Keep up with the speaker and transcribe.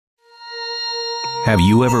Have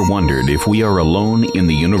you ever wondered if we are alone in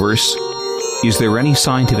the universe? Is there any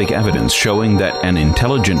scientific evidence showing that an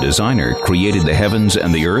intelligent designer created the heavens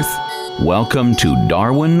and the earth? Welcome to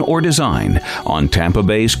Darwin or Design on Tampa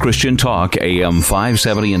Bay's Christian Talk, AM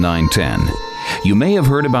 570 and 910. You may have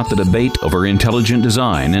heard about the debate over intelligent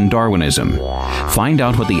design and Darwinism. Find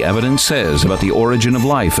out what the evidence says about the origin of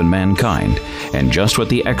life and mankind, and just what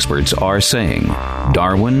the experts are saying.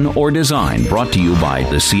 Darwin or Design, brought to you by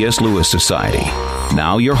the C.S. Lewis Society.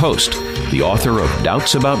 Now your host, the author of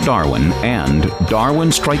Doubts About Darwin and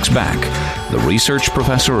Darwin Strikes Back, the research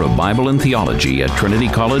professor of Bible and Theology at Trinity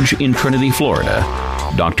College in Trinity, Florida,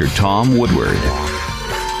 Dr. Tom Woodward.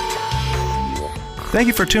 Thank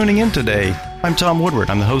you for tuning in today. I'm Tom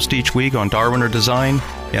Woodward. I'm the host each week on Darwin or Design,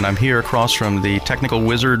 and I'm here across from the technical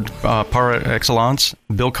wizard par excellence,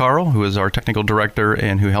 Bill Carl, who is our technical director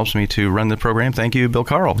and who helps me to run the program. Thank you, Bill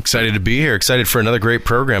Carl. Excited to be here. Excited for another great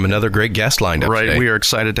program, another great guest lined up today. We are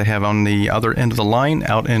excited to have on the other end of the line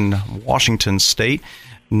out in Washington State,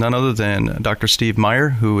 none other than Dr. Steve Meyer,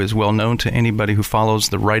 who is well known to anybody who follows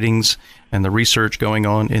the writings and the research going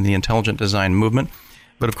on in the intelligent design movement.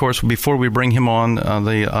 But of course, before we bring him on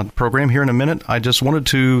the program here in a minute, I just wanted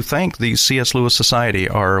to thank the C.S. Lewis Society,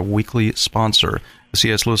 our weekly sponsor. The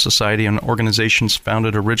C.S. Lewis Society, an organization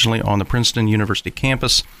founded originally on the Princeton University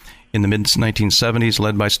campus in the mid-1970s,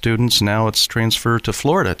 led by students. Now it's transferred to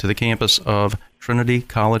Florida, to the campus of Trinity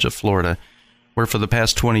College of Florida, where for the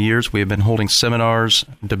past 20 years we have been holding seminars,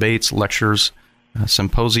 debates, lectures,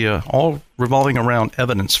 symposia, all revolving around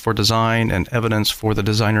evidence for design and evidence for the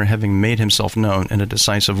designer having made himself known in a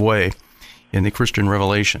decisive way in the Christian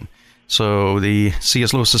revelation. So the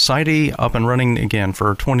C.S. Lewis Society, up and running again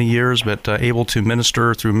for 20 years, but able to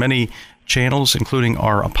minister through many channels, including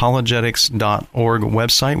our apologetics.org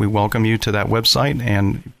website. We welcome you to that website,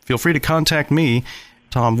 and feel free to contact me,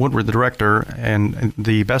 Tom Woodward, the director, and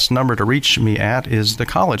the best number to reach me at is the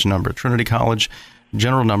college number, Trinity College.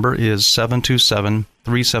 General number is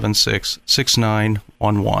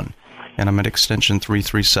 727-376-6911, and I'm at extension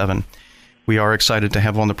 337. We are excited to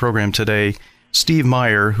have on the program today Steve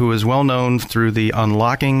Meyer, who is well known through the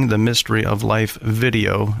Unlocking the Mystery of Life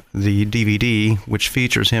video, the DVD, which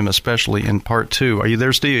features him especially in part 2. Are you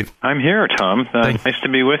there, Steve? I'm here, Tom. Nice to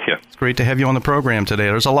be with you. It's great to have you on the program today.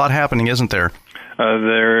 There's a lot happening, isn't there?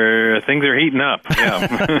 Things are heating up,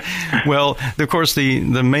 yeah. Well, of course,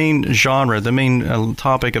 the main genre, the main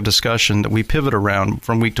topic of discussion that we pivot around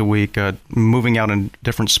from week to week, moving out in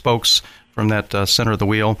different spokes from that center of the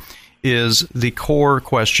wheel, is the core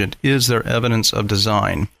question: is there evidence of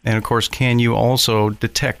design? And of course, can you also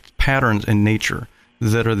detect patterns in nature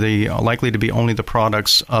that are likely to be only the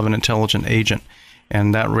products of an intelligent agent?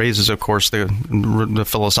 And that raises, of course, the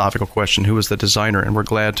philosophical question, who is the designer? And we're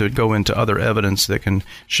glad to go into other evidence that can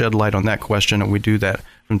shed light on that question, and we do that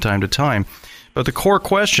from time to time. But the core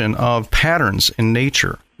question of patterns in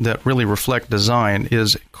nature that really reflect design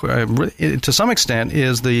is, to some extent,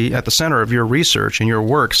 is at the center of your research and your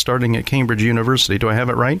work starting at Cambridge University. Do I have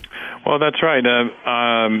it right? Well, that's right.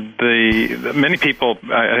 Many people,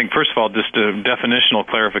 I think, first of all, just definitional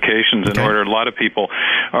clarifications in order. A lot of people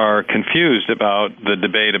are confused about the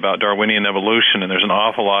debate about Darwinian evolution, and there's an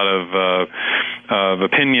awful lot of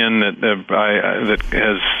opinion that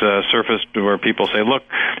has surfaced where people say, look,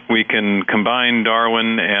 we can combine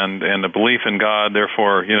Darwin and the belief in God,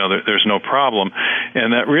 therefore, there's no problem.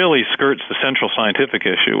 And that really skirts the central scientific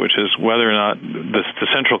issue, which is whether or not the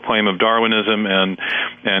central claim of Darwinism and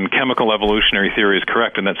chemical evolutionary theory is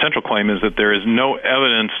correct. And that central claim is that there is no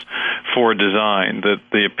evidence for design, that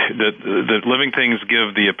living things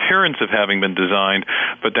give the appearance of having been designed,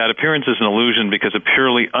 but that appearance is an illusion because a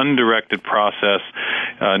purely undirected process,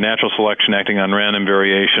 natural selection acting on random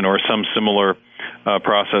variation or some similar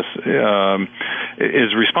process,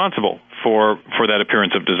 is responsible for that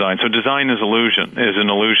appearance of design. So design is an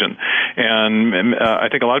illusion. And I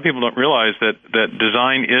think a lot of people don't realize that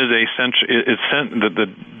design is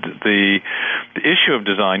the issue of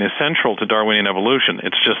design is central to Darwinian evolution.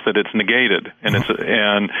 It's just that it's negated, and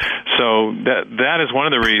so that is one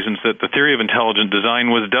of the reasons that the theory of intelligent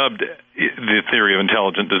design was dubbed the theory of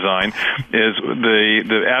intelligent design. Is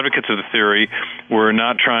the advocates of the theory were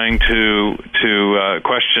not trying to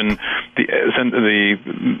question the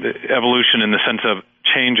evolution in the sense of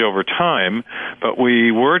change over time, but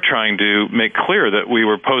we were trying to make clear that we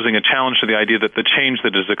were posing a challenge to the idea that the change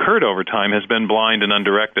that has occurred over time has been blind and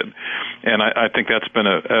undirected. And I think that's been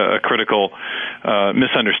a critical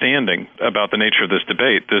misunderstanding about the nature of this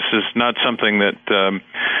debate. This is not something that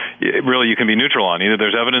really you can be neutral on. Either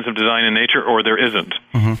there's evidence of design in nature or there isn't.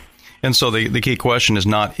 Mm-hmm. And so the key question is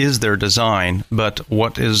not, is there design, but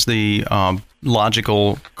what is the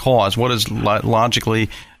logical cause? What is logically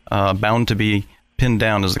bound to be pinned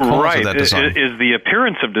down as the cause of that design? Is the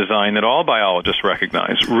appearance of design that all biologists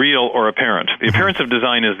recognize real or apparent? The appearance of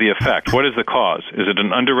design is the effect. What is the cause? Is it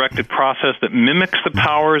an undirected process that mimics the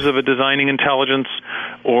powers of a designing intelligence,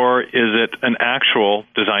 or is it an actual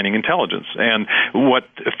designing intelligence? And what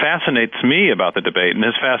fascinates me about the debate, and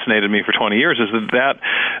has fascinated me for 20 years, is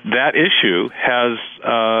that issue has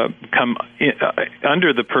come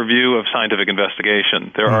under the purview of scientific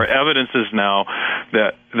investigation. There are evidences now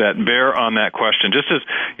that bear on that question. Just as,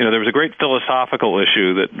 there was a great philosophical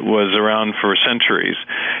issue that was around for centuries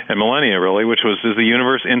and millennia, really, which was, is the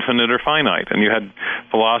universe infinite or finite? And you had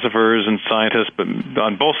philosophers and scientists, but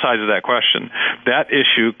on both sides of that question. That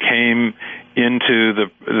issue came into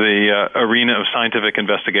the arena of scientific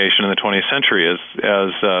investigation in the 20th century as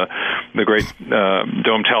the great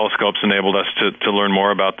dome telescopes enabled us to learn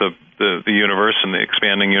more about the universe and the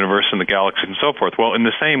expanding universe and the galaxies and so forth. Well, in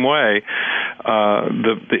the same way,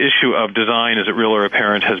 the issue of design, is it real or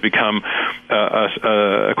apparent, has become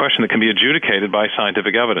a question that can be adjudicated by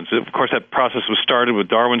scientific evidence. Of course, that process was started with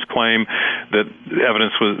Darwin's claim that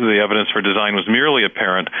the evidence for design was merely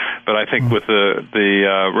apparent. But I think with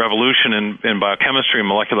the revolution in biochemistry and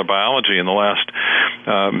molecular biology in the last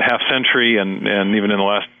half century and even in the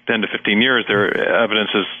last 10 to 15 years, there are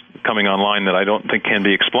evidences coming online that I don't think can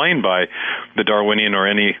be explained by the Darwinian or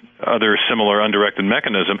any other similar undirected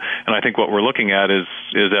mechanism. And I think what we're looking at is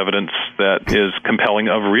evidence that is compelling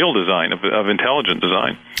of real design, of intelligent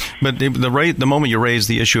design. But the moment you raise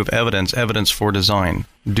the issue of evidence for design,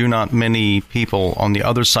 do not many people on the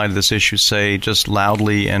other side of this issue say just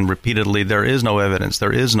loudly and repeatedly, there is no evidence,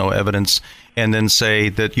 and then say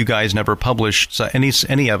that you guys never published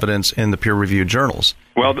any evidence in the peer-reviewed journals?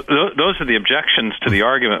 Well, those are the objections to the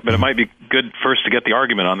argument, but it might be good first to get the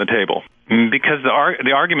argument on the table, because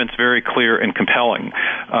the argument's very clear and compelling.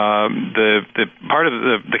 The part of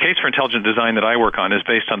the case for intelligent design that I work on is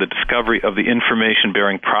based on the discovery of the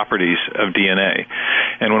information-bearing properties of DNA.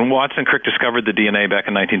 And when Watson Crick discovered the DNA back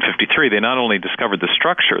in 1953, they not only discovered the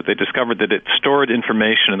structure, they discovered that it stored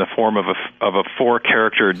information in the form of a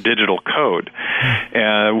 4-character digital code.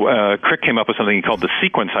 And Crick came up with something he called the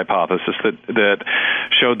sequence hypothesis that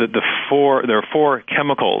showed that there are 4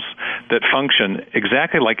 chemicals that function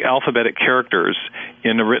exactly like alphabetic characters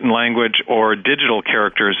in a written language or digital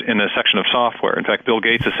characters in a section of software. In fact, Bill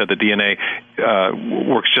Gates has said that DNA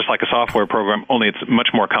works just like a software program, only it's much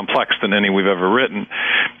more complex than any we've ever written.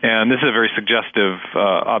 And this is a very suggestive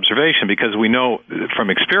observation, because we know from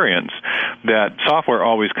experience that software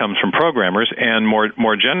always comes from programmers, and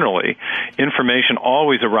more generally, information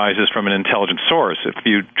always arises from an intelligent source. If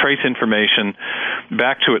you trace information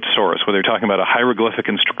back to its source, whether you're talking about a hieroglyphic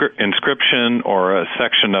inscription or a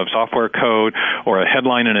section of software code or a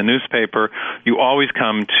headline in a newspaper, you always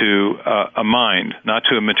come to a mind, not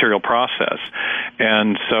to a material process.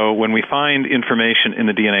 And so when we find information in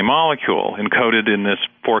the DNA molecule encoded in this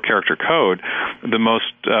 4-character code, the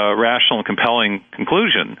most rational and compelling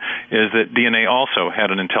conclusion is that DNA also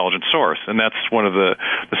had an intelligent source. And that's one of the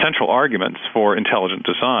central arguments for intelligent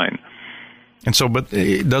design. And so, but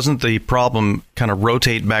doesn't the problem kind of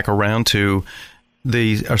rotate back around to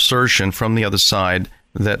the assertion from the other side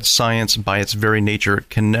that science, by its very nature,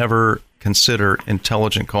 can never consider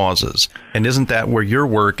intelligent causes? And isn't that where your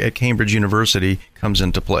work at Cambridge University comes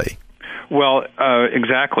into play? Well,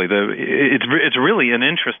 exactly. It's really an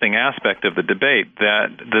interesting aspect of the debate that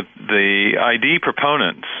the ID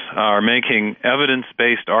proponents are making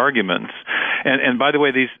evidence-based arguments, and by the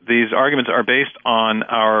way, these arguments are based on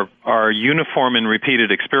our uniform and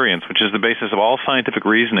repeated experience, which is the basis of all scientific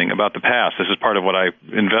reasoning about the past. This is part of what I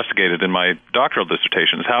investigated in my doctoral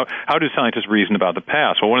dissertation. Is how do scientists reason about the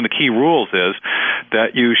past? Well, one of the key rules is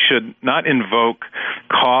that you should not invoke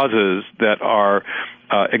causes that are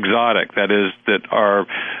exotic, that is, that are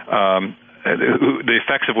the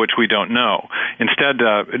effects of which we don't know. Instead,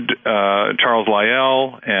 Charles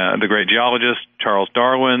Lyell, the great geologist, Charles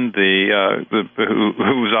Darwin, who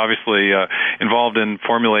was obviously involved in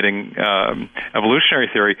formulating evolutionary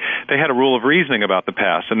theory, they had a rule of reasoning about the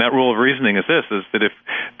past, and that rule of reasoning is this: is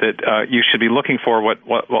that you should be looking for what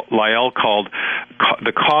Lyell called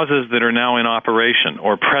the causes that are now in operation,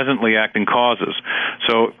 or presently acting causes.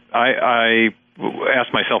 So I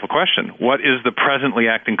ask myself a question. What is the presently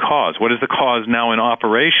acting cause? What is the cause now in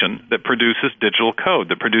operation that produces digital code,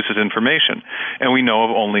 that produces information? And we know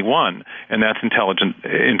of only one, and that's intelligent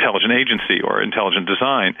agency or intelligent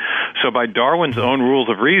design. So by Darwin's own rules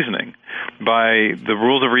of reasoning, by the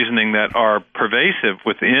rules of reasoning that are pervasive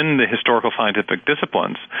within the historical scientific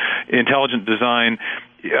disciplines, intelligent design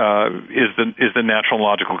is the natural and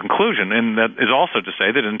logical conclusion, and that is also to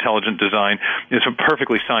say that intelligent design is a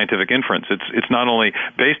perfectly scientific inference. It's not only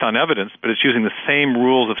based on evidence, but it's using the same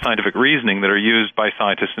rules of scientific reasoning that are used by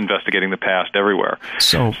scientists investigating the past everywhere.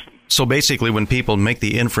 So basically, when people make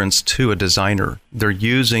the inference to a designer, they're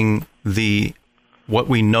using what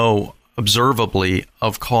we know observably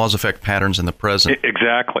of cause-effect patterns in the present.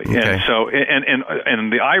 Exactly. Okay. And so,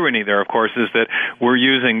 and the irony there, of course, is that we're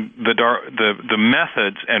using the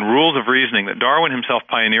methods and rules of reasoning that Darwin himself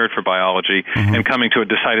pioneered for biology, and coming to a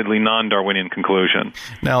decidedly non-Darwinian conclusion.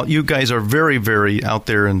 Now, you guys are very, very out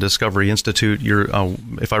there in Discovery Institute. You're,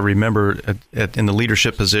 if I remember, in the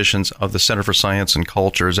leadership positions of the Center for Science and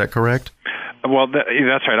Culture. Is that correct? Well,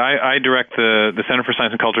 that's right. I direct the Center for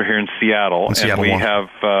Science and Culture here in Seattle, and we have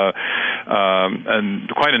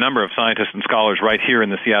quite a number of scientists and scholars right here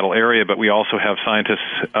in the Seattle area, but we also have scientists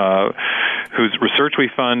whose research we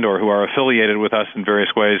fund or who are affiliated with us in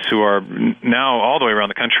various ways who are now all the way around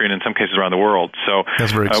the country and in some cases around the world. So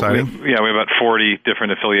that's very exciting. We have about 40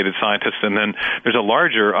 different affiliated scientists, and then there's a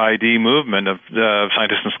larger ID movement of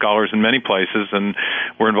scientists and scholars in many places, and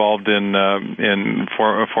we're involved in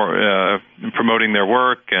promoting their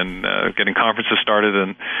work and getting conferences started,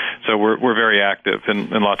 and so we're very active in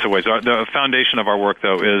lots of ways. The foundation of our work,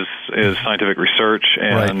 though, is scientific research,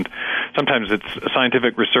 and sometimes it's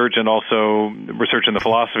scientific research and also research in the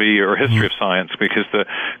philosophy or history of science, because the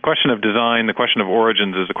question of design, the question of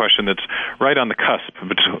origins, is a question that's right on the cusp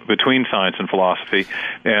between science and philosophy,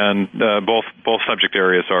 and both subject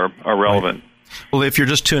areas are relevant. Right. Well, if you're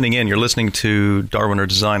just tuning in, you're listening to Darwin or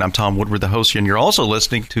Design. I'm Tom Woodward, the host, and you're also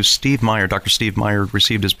listening to Steve Meyer. Dr. Steve Meyer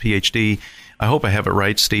received his Ph.D., I hope I have it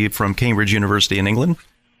right, Steve, from Cambridge University in England.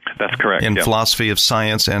 That's correct. In philosophy of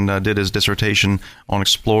science, and did his dissertation on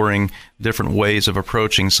exploring different ways of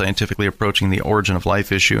scientifically approaching the origin of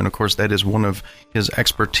life issue. And, of course, that is one of his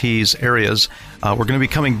expertise areas. We're going to be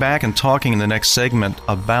coming back and talking in the next segment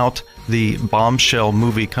about the Bombshell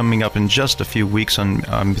movie coming up in just a few weeks on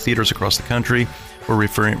theaters across the country. We're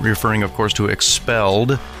referring, of course, to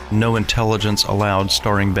Expelled, No Intelligence Allowed,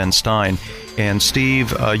 starring Ben Stein. And,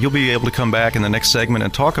 Steve, you'll be able to come back in the next segment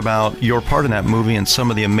and talk about your part in that movie and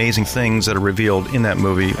some of the amazing things that are revealed in that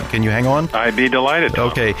movie. Can you hang on? I'd be delighted.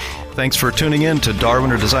 Okay. Thanks for tuning in to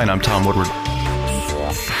Darwin or Design. I'm Tom Woodward.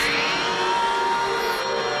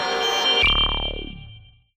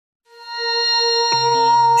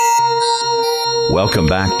 Welcome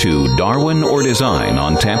back to Darwin or Design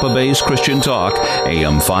on Tampa Bay's Christian Talk,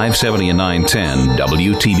 AM 570 and 910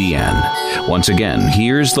 WTBN. Once again,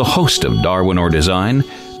 here's the host of Darwin or Design,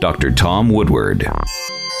 Dr. Tom Woodward.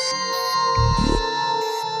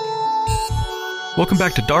 Welcome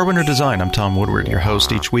back to Darwin or Design. I'm Tom Woodward, your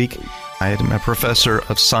host each week. I am a professor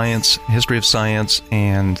of science, history of science,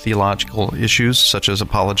 and theological issues such as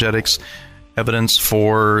apologetics, evidence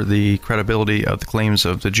for the credibility of the claims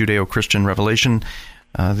of the Judeo-Christian revelation,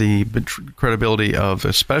 the credibility of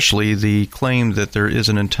especially the claim that there is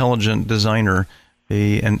an intelligent designer,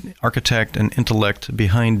 an architect, an intellect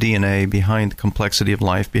behind DNA, behind the complexity of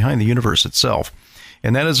life, behind the universe itself.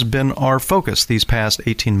 And that has been our focus these past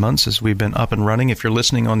 18 months as we've been up and running. If you're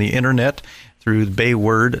listening on the internet through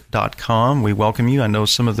bayword.com, we welcome you. I know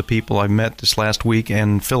some of the people I met this last week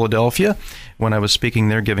in Philadelphia when I was speaking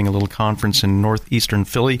there, giving a little conference in northeastern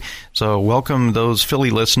Philly. So welcome those Philly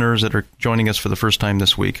listeners that are joining us for the first time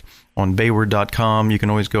this week. On bayword.com, you can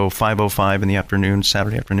always go 5:05 in the afternoon,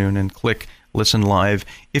 Saturday afternoon, and click Listen Live.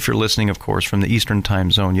 If you're listening, of course, from the Eastern time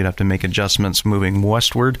zone, you'd have to make adjustments moving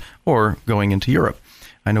westward or going into Europe.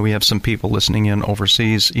 I know we have some people listening in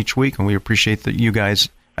overseas each week, and we appreciate that you guys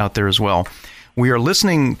out there as well. We are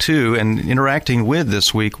listening to and interacting with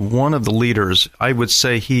this week one of the leaders. I would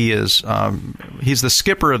say he's the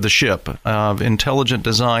skipper of the ship of intelligent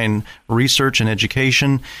design research and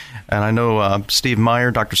education. And I know Steve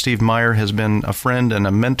Meyer, Dr. Steve Meyer, has been a friend and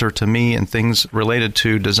a mentor to me in things related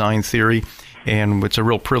to design theory. And it's a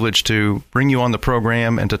real privilege to bring you on the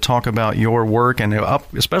program and to talk about your work and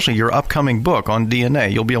especially your upcoming book on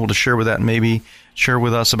DNA. You'll be able to share with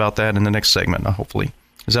us about that in the next segment, hopefully.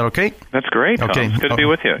 Is that okay? That's great, Tom. Okay. It's good to be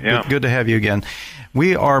with you. Yeah. Good to have you again.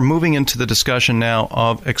 We are moving into the discussion now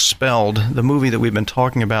of Expelled, the movie that we've been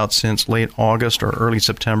talking about since late August or early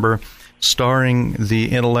September, starring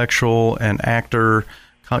the intellectual and actor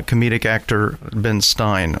comedic actor Ben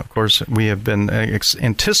Stein. Of course, we have been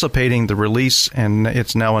anticipating the release, and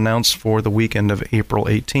it's now announced for the weekend of April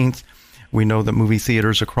 18th. We know that movie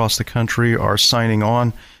theaters across the country are signing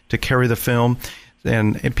on to carry the film,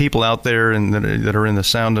 and people out there that are in the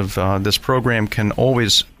sound of this program can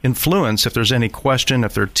always influence if there's any question,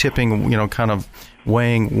 if they're tipping, kind of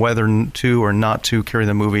weighing whether to or not to carry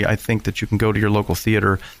the movie. I think that you can go to your local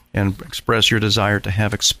theater and express your desire to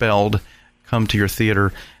have Expelled come to your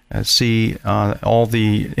theater. See all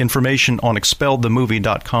the information on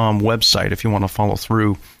expelledthemovie.com website if you want to follow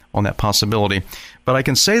through on that possibility. But I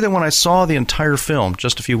can say that when I saw the entire film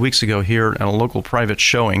just a few weeks ago here at a local private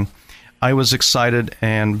showing, I was excited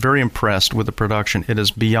and very impressed with the production. It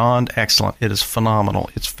is beyond excellent. It is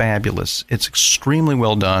phenomenal. It's fabulous. It's extremely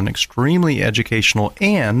well done, extremely educational,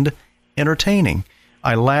 and entertaining.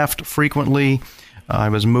 I laughed frequently. I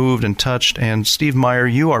was moved and touched. And Steve Meyer,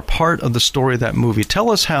 you are part of the story of that movie.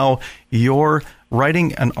 Tell us how your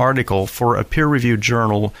writing an article for a peer-reviewed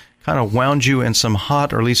journal kind of wound you in some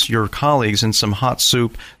hot, or at least your colleagues in some hot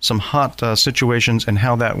soup, some hot situations, and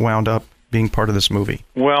how that wound up being part of this movie.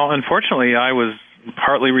 Well, unfortunately, I was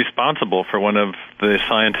partly responsible for one of the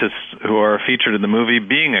scientists who are featured in the movie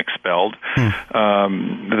being expelled.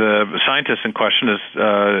 The scientist in question is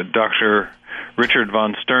Dr. Richard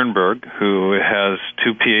von Sternberg, who has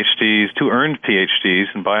two earned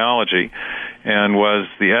PhDs in biology, and was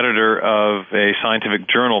the editor of a scientific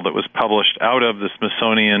journal that was published out of the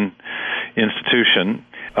Smithsonian Institution.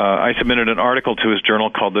 I submitted an article to his journal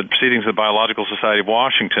called The Proceedings of the Biological Society of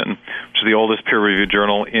Washington, which is the oldest peer-reviewed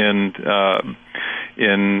journal in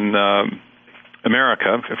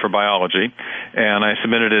America for biology, and I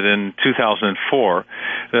submitted it in 2004.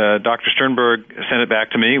 Dr. Sternberg sent it back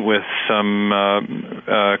to me with some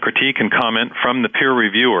critique and comment from the peer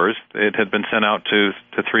reviewers. It had been sent out to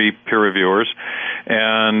 3 peer reviewers,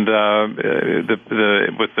 and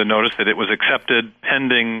with the notice that it was accepted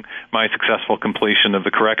pending my successful completion of the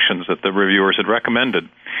corrections that the reviewers had recommended.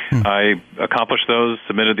 I accomplished those,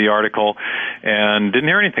 submitted the article, and didn't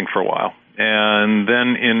hear anything for a while. And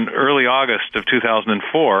then in early August of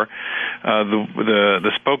 2004,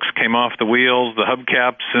 the spokes came off the wheels, the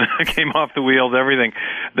hubcaps came off the wheels, everything.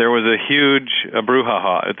 There was a huge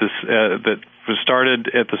brouhaha at this that was started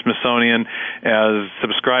at the Smithsonian as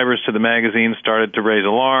subscribers to the magazine started to raise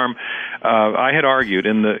alarm. I had argued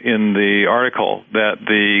in the article that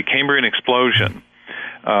the Cambrian explosion,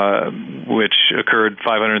 which occurred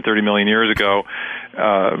 530 million years ago,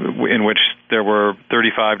 in which there were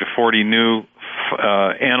 35 to 40 new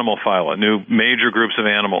animal phyla, new major groups of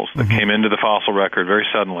animals that came into the fossil record very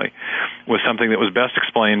suddenly, was something that was best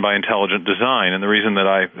explained by intelligent design. And the reason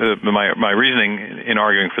that my reasoning in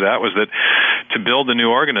arguing for that was that to build a new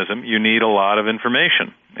organism, you need a lot of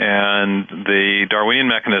information. And the Darwinian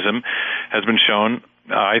mechanism has been shown,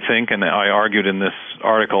 I think, and I argued in this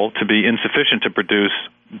article, to be insufficient to produce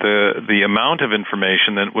the amount of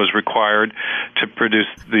information that was required to produce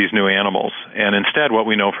these new animals. And instead, what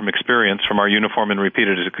we know from experience, from our uniform and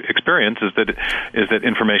repeated experience, is that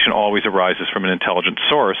information always arises from an intelligent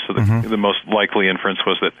source. So the most likely inference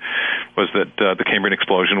was that the Cambrian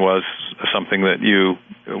explosion was something that you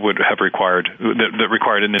would have required, that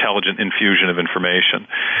required an intelligent infusion of information.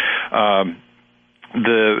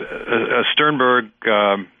 Sternberg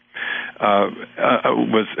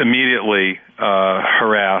was immediately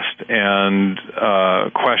harassed and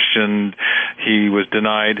questioned. He was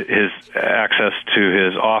denied his access to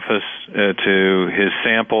his office, to his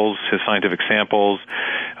samples, his scientific samples.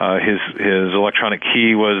 His electronic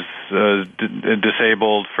key was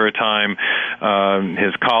disabled for a time.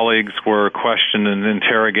 His colleagues were questioned and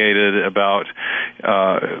interrogated about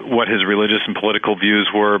what his religious and political views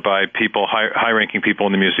were by people, high-ranking people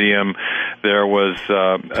in the museum. There was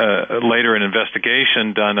later an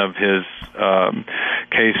investigation done of his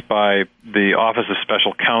case by the Office of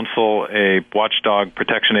Special Counsel, a watchdog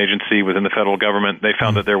protection agency within the federal government. They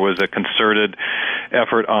found that there was a concerted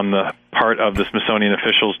effort on the part of the Smithsonian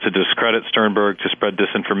officials to discredit Sternberg, to spread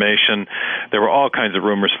disinformation. There were all kinds of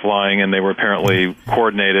rumors flying, and they were apparently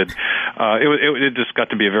coordinated. It just got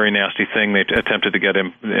to be a very nasty thing. They attempted to get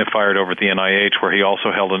him fired over at the NIH, where he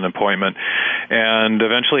also held an appointment, and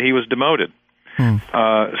eventually he was demoted.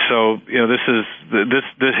 So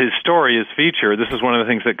his story is featured. This is one of the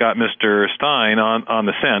things that got Mr. Stein on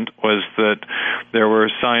the scent, was that there were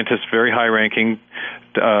scientists, very high-ranking,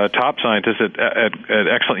 top scientists at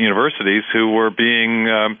excellent universities, who were being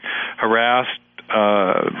harassed,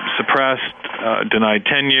 suppressed, denied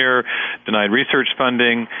tenure, denied research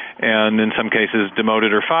funding, and in some cases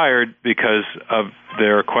demoted or fired because of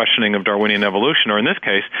their questioning of Darwinian evolution, or in this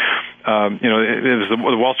case, it was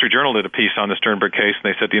the Wall Street Journal did a piece on the Sternberg case,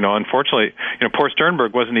 and they said, unfortunately, poor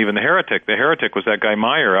Sternberg wasn't even the heretic. The heretic was that guy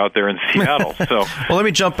Meyer out there in Seattle. So, well, let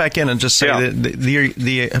me jump back in and just say that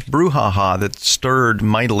the brouhaha that stirred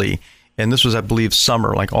mightily, and this was, I believe,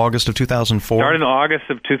 summer, like August of 2004. Started in August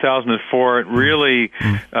of 2004. It really,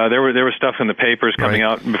 there was stuff in the papers coming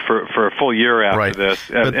out for a full year after this,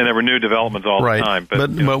 and there were new developments all the time.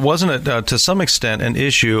 But wasn't it, to some extent, an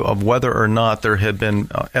issue of whether or not there had been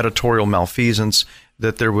editorial malfeasance,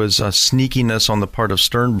 that there was a sneakiness on the part of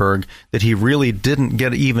Sternberg, that he really didn't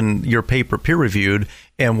get even your paper peer-reviewed?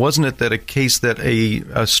 And wasn't it that a case that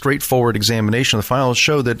a straightforward examination of the files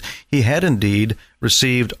showed that he had indeed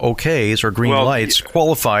received okays or green lights,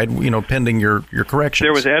 qualified, pending your corrections?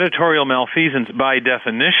 There was editorial malfeasance by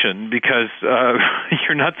definition, because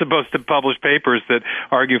you're not supposed to publish papers that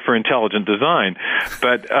argue for intelligent design.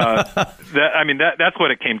 But that's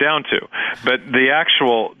what it came down to. But the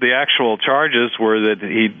actual charges were that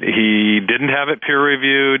he didn't have it peer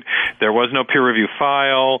reviewed. There was no peer review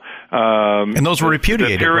file. And those were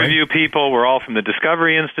repudiated. The peer review people were all from the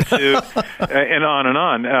Discovery Institute, and on and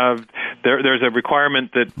on. There's a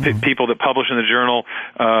requirement that people that publish in the journal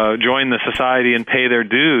join the society and pay their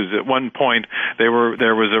dues. At one point, there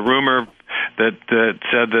was a rumor that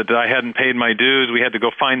said that I hadn't paid my dues. We had to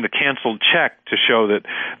go find the canceled check to show that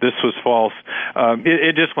this was false.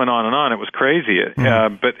 It just went on and on. It was crazy.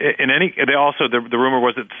 But the rumor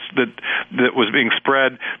was that was being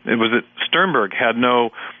spread. It was that Sternberg had no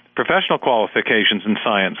professional qualifications in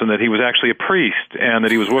science, and that he was actually a priest, and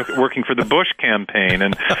that he was working for the Bush campaign,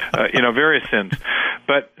 and various sins.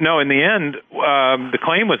 But no, in the end, the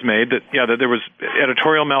claim was made that there was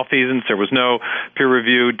editorial malfeasance. There was no peer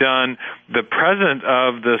review done. The president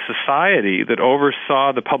of the society that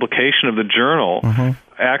oversaw the publication of the journal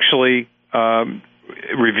actually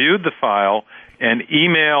reviewed the file and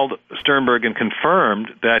emailed Sternberg and confirmed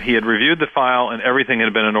that he had reviewed the file and everything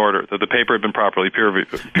had been in order, that the paper had been properly peer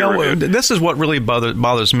reviewed. This is what really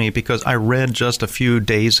bothers me, because I read just a few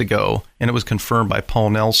days ago, and it was confirmed by Paul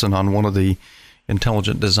Nelson on one of the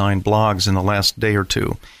intelligent design blogs in the last day or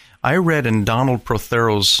two. I read in Donald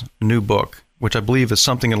Prothero's new book, which I believe is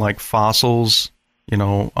something like Fossils,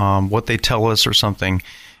 What They Tell Us or something.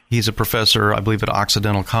 He's a professor, I believe, at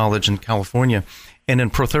Occidental College in California. And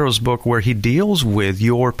in Prothero's book, where he deals with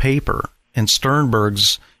your paper and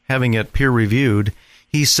Sternberg's having it peer-reviewed,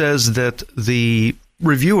 he says that the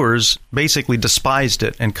reviewers basically despised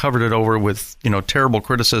it and covered it over with, terrible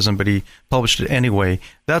criticism, but he published it anyway.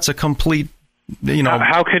 That's a complete...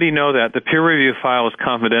 How could he know that? The peer review file is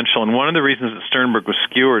confidential, and one of the reasons that Sternberg was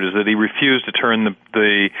skewered is that he refused to turn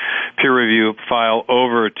the peer review file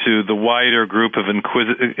over to the wider group of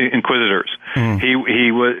inquisitors.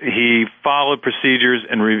 He followed procedures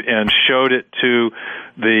and showed it to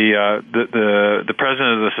the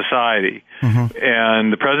president of the society,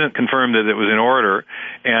 and the president confirmed that it was in order.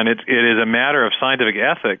 And it is a matter of scientific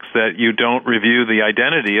ethics that you don't review the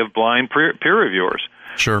identity of blind peer reviewers.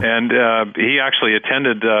 Sure. And he actually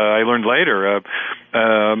attended, I learned later,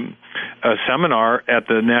 a seminar at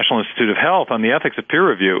the National Institute of Health on the ethics of peer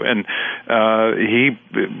review. And he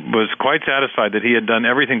was quite satisfied that he had done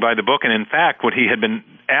everything by the book. And in fact, what he had been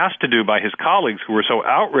asked to do by his colleagues, who were so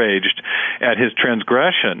outraged at his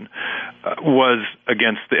transgression, was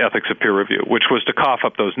against the ethics of peer review, which was to cough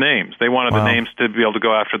up those names. They wanted the names to be able to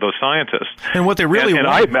go after those scientists. And what they really want...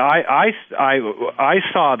 I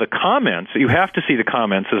saw the comments. You have to see the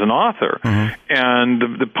comments as an author. And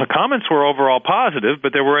the comments were overall positive,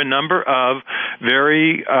 but there were a number of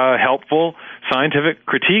very helpful scientific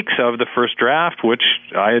critiques of the first draft, which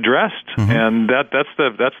I addressed. And that's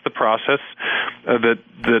the process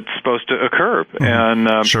that's supposed to occur.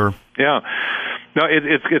 And sure. Yeah. No,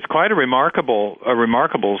 it's quite a remarkable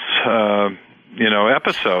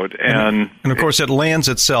episode, and of course it lands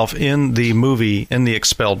itself in the movie, in the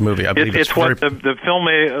Expelled movie. I believe it's what the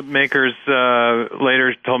filmmakers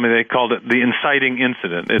later told me they called it the inciting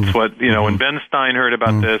incident. It's what when Ben Stein heard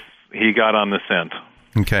about this, he got on the scent.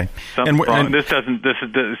 Okay, something's wrong.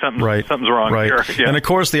 Something's wrong here. Yeah. And of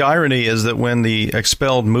course, the irony is that when the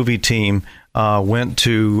Expelled movie team went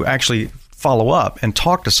to actually follow up and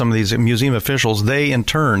talk to some of these museum officials, they in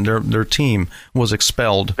turn, their team was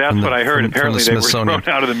expelled. That's what I heard. Apparently they were thrown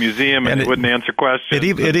out of the museum and they wouldn't answer questions.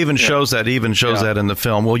 It even shows that. That in the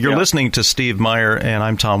film. Well, you're listening to Steve Meyer, and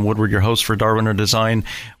I'm Tom Woodward, your host for Darwin or Design.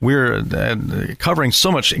 We're covering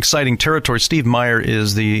so much exciting territory. Steve Meyer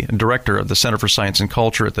is the director of the Center for Science and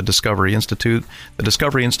Culture at the Discovery Institute. The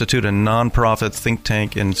Discovery Institute, a nonprofit think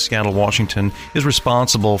tank in Seattle, Washington, is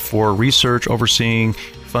responsible for research, overseeing,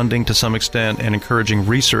 funding to some extent, extent and encouraging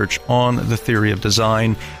research on the theory of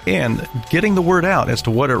design and getting the word out as to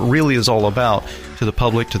what it really is all about to the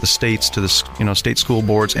public, to the states, to the state school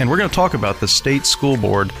boards. And we're going to talk about the State School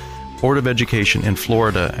Board of Education in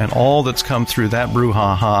Florida and all that's come through that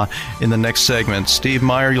brouhaha in the next segment. Steve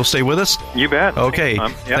Meyer, you'll stay with us? You bet. Okay.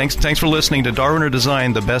 Yeah. Thanks for listening to Darwin or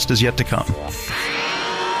Design. The best is yet to come.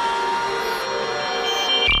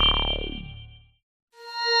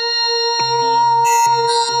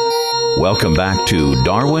 Welcome back to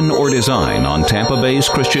Darwin or Design on Tampa Bay's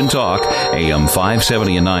Christian Talk, AM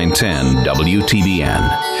 570 and 910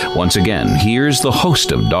 WTBN. Once again, here's the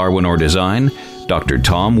host of Darwin or Design, Dr.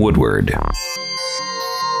 Tom Woodward.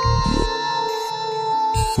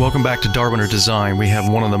 Welcome back to Darwin or Design. We have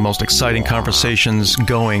one of the most exciting conversations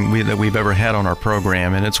going that we've ever had on our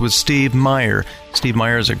program, and it's with Steve Meyer. Steve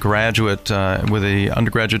Meyer is a graduate with an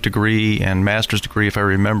undergraduate degree and master's degree, if I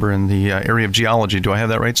remember, in the area of geology. Do I have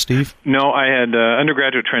that right, Steve? No, I had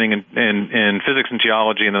undergraduate training in physics and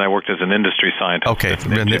geology, and then I worked as an industry scientist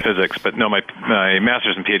in physics. But no, my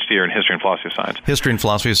master's and PhD are in history and philosophy of science. History and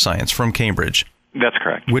philosophy of science from Cambridge. That's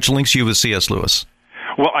correct. Which links you with C.S. Lewis?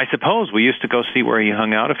 Well, I suppose we used to go see where he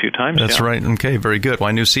hung out a few times. That's right. Okay, very good. Well,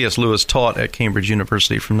 I knew C.S. Lewis taught at Cambridge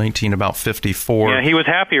University from 1954. Yeah, he was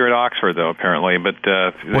happier at Oxford, though, apparently. But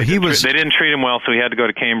they didn't treat him well, so he had to go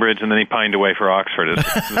to Cambridge, and then he pined away for Oxford.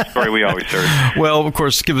 It's the story we always heard. Well, of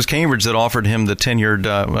course, it was Cambridge that offered him the tenured,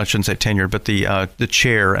 I shouldn't say tenured, but the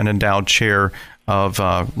chair, an endowed chair of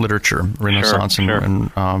literature, Renaissance,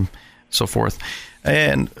 and so forth.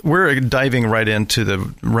 And we're diving right into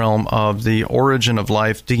the realm of the origin of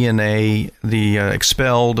life, DNA, the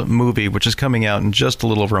Expelled movie, which is coming out in just a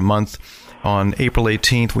little over a month on April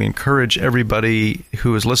 18th. We encourage everybody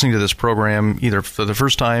who is listening to this program, either for the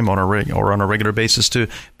first time or on a regular basis, to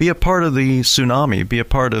be a part of the tsunami, be a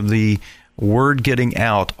part of the word getting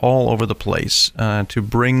out all over the place, to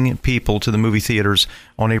bring people to the movie theaters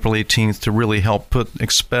on April 18th to really help put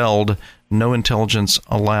Expelled, No Intelligence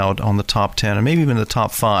Allowed on the top 10 and maybe even the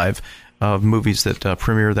top 5 of movies that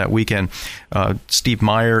premiere that weekend. Steve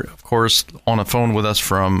Meyer, of course, on a phone with us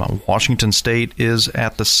from Washington State, is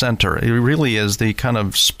at the center. It really is the kind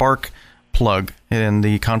of spark plug in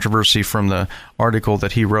the controversy from the article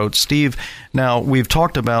that he wrote. Steve, now we've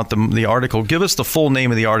talked about the article. Give us the full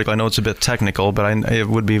name of the article. I know it's a bit technical, but it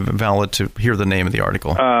would be valid to hear the name of the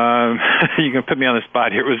article. You can put me on the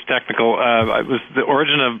spot here. It was technical. It was the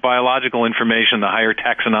origin of biological information, the higher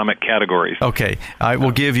taxonomic categories. Okay. I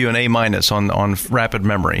will give you an A- on rapid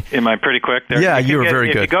memory. Am I pretty quick there? Yeah, you were very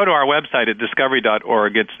good. If you go to our website at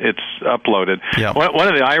discovery.org, it's uploaded. Yeah. One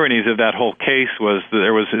of the ironies of that whole case was that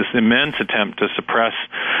there was this immense attempt to suppress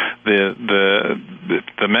the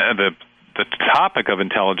topic of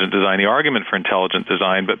intelligent design, the argument for intelligent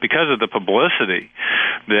design, but because of the publicity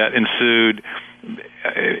that ensued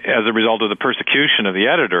as a result of the persecution of the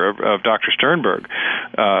editor of Dr. Sternberg,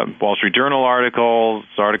 Wall Street Journal articles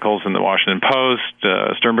in the Washington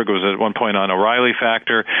Post. Sternberg was at one point on O'Reilly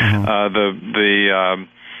Factor. Mm-hmm.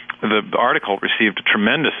 The article received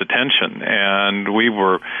tremendous attention, and we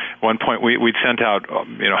were at one point we'd sent out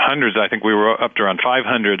hundreds. I think we were up to around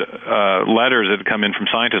 500 letters that had come in from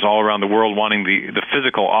scientists all around the world wanting the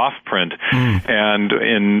physical off print. And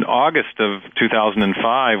in August of 2005,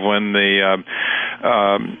 when the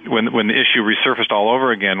issue resurfaced all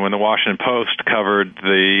over again, when the Washington Post covered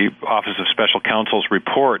the Office of Special Counsel's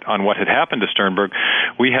report on what had happened to Sternberg,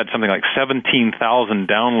 we had something like 17,000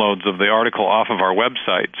 downloads of the article off of our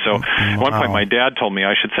website. So at one point, my dad told me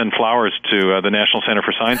I should send flowers to the National Center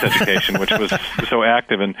for Science Education, which was so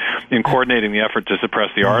active in coordinating the effort to suppress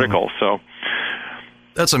the article. So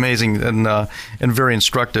that's amazing and very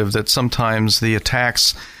instructive that sometimes the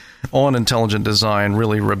attacks on intelligent design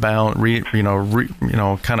really rebound,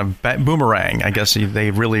 kind of boomerang. I guess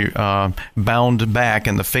they really bound back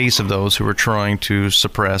in the face of those who were trying to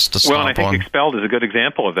suppress, to stomp on. Well, and I think Expelled is a good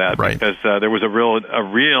example of that, right? Because there was a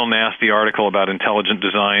real nasty article about intelligent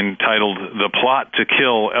design titled "The Plot to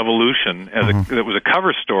Kill Evolution," that was a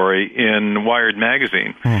cover story in Wired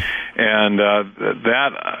magazine, and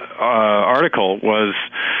that article was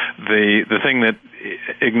the thing that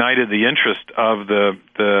ignited the interest of the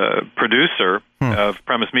producer of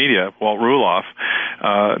Premise Media, Walt Ruloff.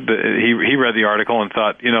 He read the article and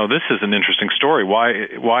thought, this is an interesting story.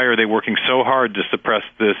 Why are they working so hard to suppress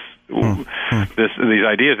these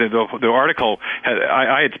ideas? The article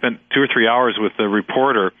I had spent 2 or 3 hours with the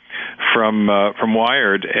reporter from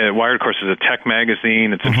Wired. Wired, of course, is a tech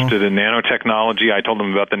magazine. It's interested in nanotechnology. I told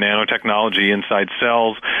them about the nanotechnology inside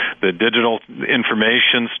cells, the digital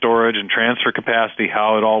information storage and transfer capacity,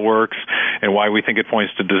 how it all works, and why we think it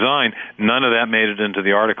points to design. None of that made it into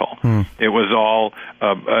the article. It was all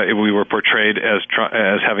we were portrayed as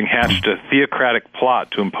having hatched a theocratic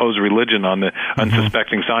plot to impose religion on the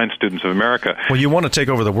unsuspecting science students of America. Well, you want to take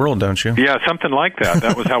over the world, don't you? Yeah, something like that.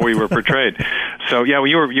 That was how we were portrayed. So yeah, well,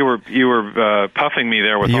 you were puffing me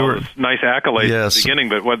there with all those nice accolades at the beginning,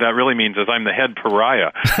 but what that really means is I'm the head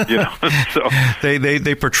pariah. You know, so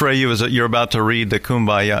they portray you as you're about to read the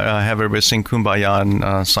Kumbaya, have everybody sing Kumbaya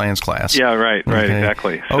in science class. Yeah, right,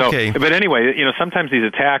 exactly. So, but anyway, you know, sometimes these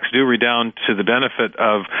attacks do redound to the benefit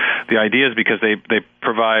of the ideas because they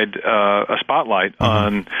provide a spotlight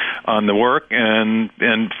on the work, and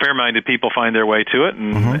fair-minded people find their way to it,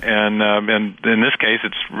 and in this case,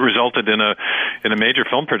 it's resulted in a major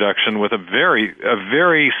film production with a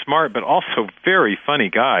very smart but also very funny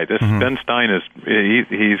guy. This Ben Stein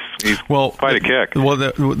he's quite a kick. Well,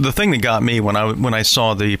 the thing that got me when I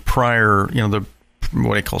saw the prior, you know, the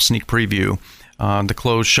what I call sneak preview, the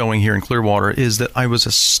closed showing here in Clearwater, is that I was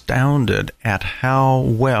astounded at how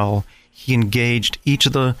well he engaged each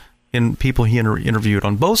of the people he interviewed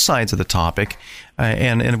on both sides of the topic,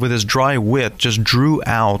 and with his dry wit just drew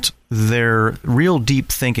out their real deep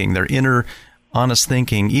thinking, their inner honest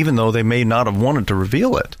thinking, even though they may not have wanted to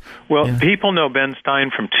reveal it. Well, people know Ben Stein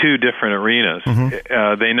from two different arenas.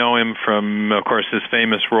 They know him from, of course, his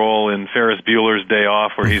famous role in Ferris Bueller's Day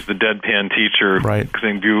Off, where he's the deadpan teacher,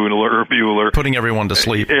 saying Bueller. Putting everyone to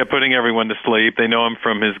sleep. Yeah, putting everyone to sleep. They know him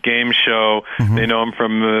from his game show. They know him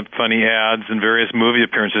from funny ads and various movie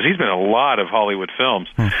appearances. He's been in a lot of Hollywood films.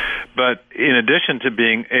 But in addition to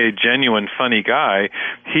being a genuine funny guy,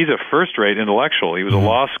 he's a first-rate intellectual. He was a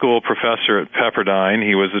law school professor at Pepperdine.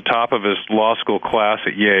 He was the top of his law school class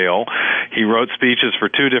at Yale. He wrote speeches for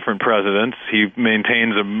two different presidents. He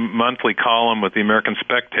maintains a monthly column with the American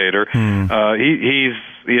Spectator. He's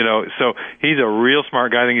so he's a real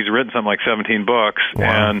smart guy. I think he's written something like 17 books.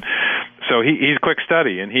 Wow. And so he's quick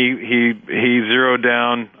study, and he zeroed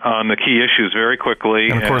down on the key issues very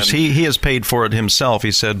quickly. And of course, he has paid for it himself,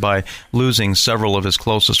 he said, by losing several of his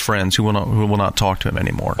closest friends who will not talk to him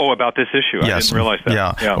anymore. Oh, about this issue? Yes. I didn't realize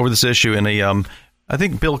that. Yeah, over this issue. And I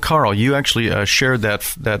think, Bill Carl, you actually shared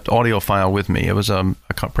that audio file with me. It was a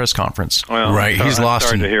press conference. Well, right. He's lost.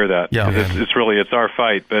 Sorry to hear that. Yeah, it's our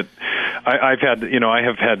fight. But I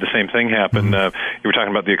have had the same thing happen. You were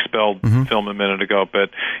talking about the Expelled film a minute ago,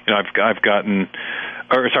 but I've gotten.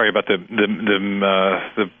 About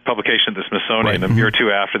the publication at the Smithsonian. A year or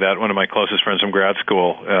two after that, one of my closest friends from grad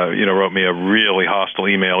school, wrote me a really hostile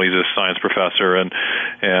email. He's a science professor, and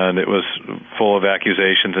it was full of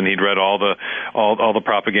accusations. And he'd read all the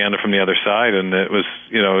propaganda from the other side, and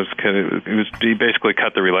he basically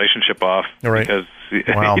cut the relationship off because he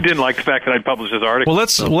didn't like the fact that I'd published his article. Well,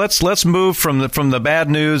 let's move from the bad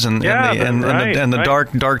news and the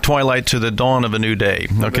dark twilight to the dawn of a new day.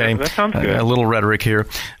 Okay, that sounds good. A little rhetoric here.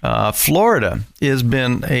 Florida has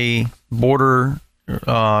been a border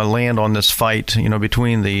land on this fight,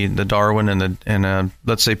 between the Darwin and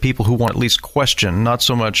let's say people who want at least question, not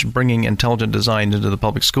so much bringing intelligent design into the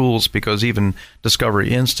public schools, because even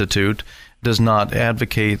Discovery Institute does not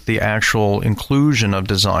advocate the actual inclusion of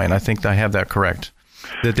design. I think I have that correct.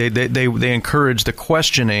 That they encourage the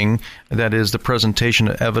questioning, that is the presentation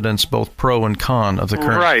of evidence, both pro and con, of the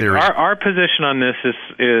current theory. Our position on this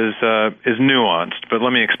is nuanced, but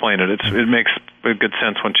let me explain it. It makes a good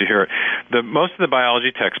sense once you hear it. Most of the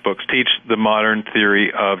biology textbooks teach the modern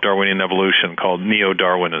theory of Darwinian evolution called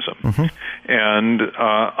neo-Darwinism, and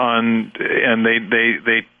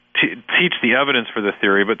they teach the evidence for the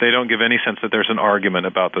theory, but they don't give any sense that there's an argument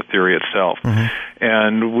about the theory itself.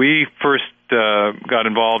 And we first got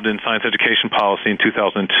involved in science education policy in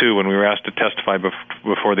 2002 when we were asked to testify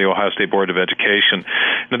before the Ohio State Board of Education.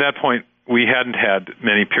 And at that point, we hadn't had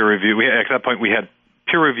many peer review. At that point, we had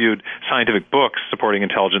peer-reviewed scientific books supporting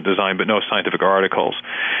intelligent design, but no scientific articles.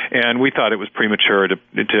 And we thought it was premature to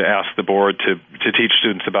ask the board to teach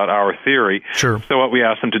students about our theory. Sure. So what we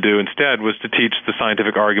asked them to do instead was to teach the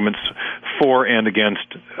scientific arguments for and against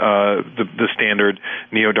the standard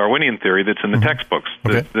neo-Darwinian theory that's in the textbooks.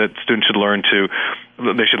 Okay. That students should learn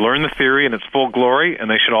they should learn the theory in its full glory, and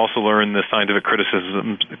they should also learn the scientific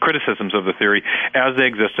criticisms of the theory as they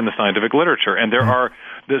exist in the scientific literature. And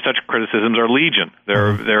such criticisms are legion.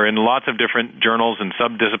 They're in lots of different journals and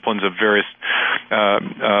subdisciplines of various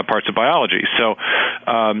parts of biology. So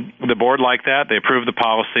the board liked that. They approved the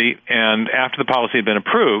policy, and after the policy had been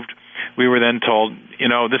approved, we were then told,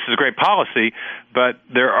 this is a great policy, but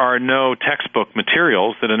there are no textbook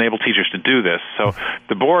materials that enable teachers to do this. So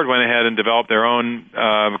the board went ahead and developed their own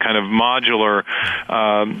kind of modular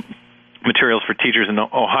materials for teachers in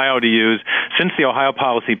Ohio to use. Since the Ohio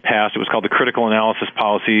policy passed, it was called the Critical Analysis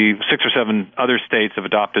Policy. 6 or 7 other states have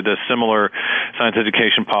adopted a similar science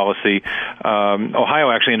education policy.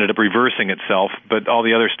 Ohio actually ended up reversing itself, but all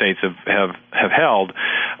the other states have held.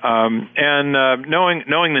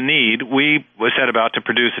 Knowing the need, we set about to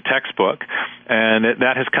produce a textbook, and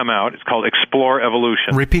that has come out. It's called Explore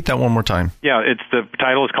Evolution. Repeat that one more time. Yeah, the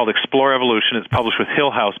title is called Explore Evolution. It's published with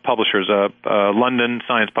Hill House Publishers, a London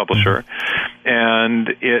science publisher. And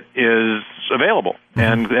it is available.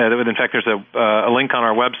 And in fact, there's a link on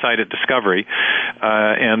our website at Discovery.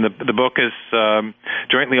 And the book is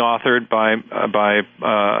jointly authored by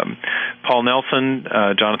Paul Nelson,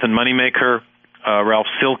 Jonathan Moneymaker, Ralph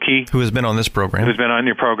Silke, who has been on this program, who's been on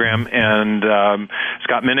your program, and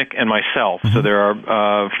Scott Minnick and myself. So there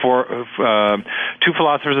are 2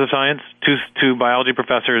 philosophers of science, two biology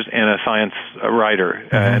professors, and a science writer.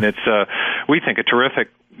 And it's we think a terrific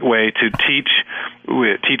way to teach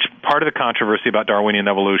part of the controversy about Darwinian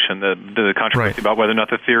evolution, the controversy about whether or not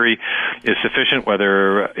the theory is sufficient,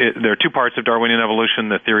 whether there are 2 parts of Darwinian evolution: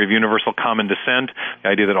 the theory of universal common descent, the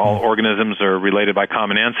idea that all organisms are related by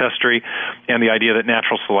common ancestry, and the idea that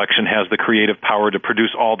natural selection has the creative power to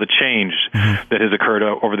produce all the change that has occurred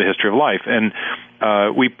over the history of life. And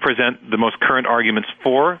we present the most current arguments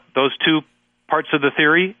for those 2 parts of the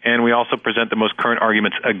theory, and we also present the most current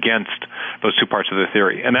arguments against those 2 parts of the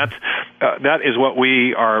theory. And that is what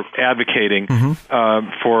we are advocating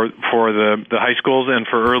for the high schools and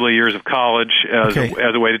for early years of college as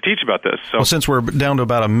a way to teach about this. So, well, since we're down to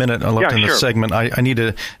about a minute left in this segment, I need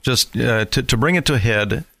to just to bring it to a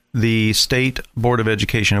head. The State Board of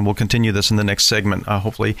Education, and we'll continue this in the next segment,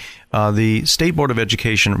 hopefully, the State Board of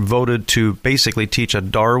Education voted to basically teach a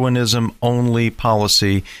Darwinism-only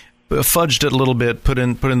policy, fudged it a little bit, put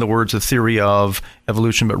in the words the theory of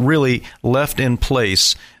evolution, but really left in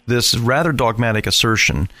place this rather dogmatic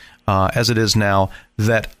assertion, as it is now,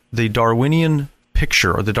 that the Darwinian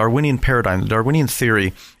picture or the Darwinian paradigm, the Darwinian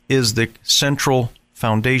theory, is the central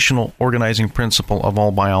foundational organizing principle of all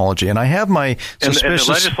biology. And I have my suspicions.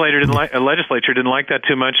 And the legislature didn't like that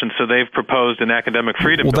too much, and so they've proposed an academic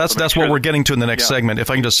freedom bill. Well, that's what we're getting to in the next segment. If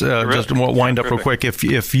I can just wind up real quick.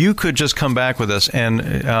 If you could just come back with us and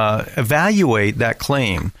evaluate that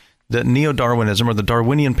claim that neo-Darwinism or the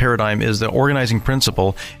Darwinian paradigm is the organizing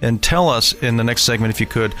principle, and tell us in the next segment, if you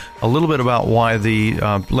could, a little bit about why the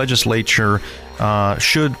legislature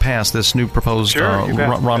should pass this new proposed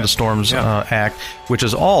Rhonda Storms Act, which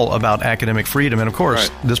is all about academic freedom. And, of course,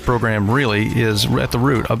 this program really is at the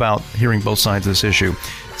root about hearing both sides of this issue.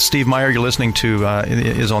 Steve Meyer, you're listening to,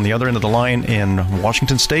 is on the other end of the line in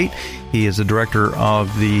Washington State. He is the director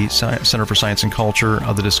of the Center for Science and Culture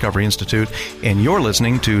of the Discovery Institute. And you're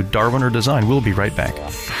listening to Darwin or Design. We'll be right back.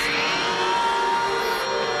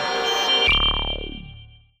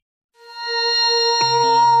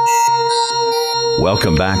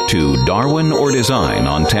 Welcome back to Darwin or Design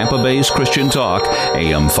on Tampa Bay's Christian Talk,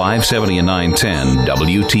 AM 570 and 910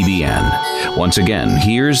 WTBN. Once again,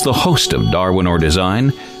 here's the host of Darwin or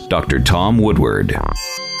Design, Dr. Tom Woodward.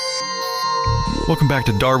 Welcome back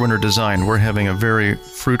to Darwin or Design. We're having a very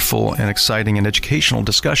fruitful and exciting and educational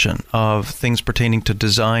discussion of things pertaining to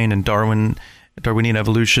design and Darwinian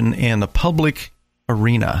evolution and the public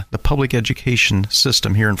arena, the public education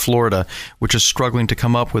system here in Florida, which is struggling to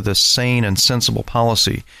come up with a sane and sensible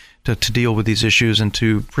policy to deal with these issues and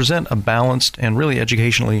to present a balanced and really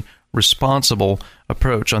educationally responsible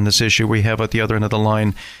approach on this issue. We have at the other end of the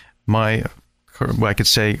line I could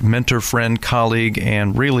say mentor, friend, colleague,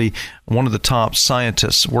 and really one of the top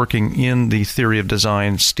scientists working in the theory of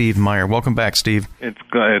design, Steve Meyer. Welcome back, Steve. It's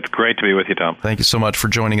great to be with you, Tom. Thank you so much for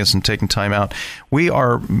joining us and taking time out. We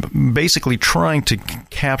are basically trying to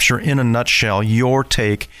capture in a nutshell your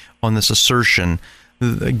take on this assertion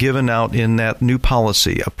given out in that new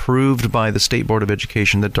policy approved by the State Board of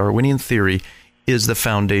Education that Darwinian theory is the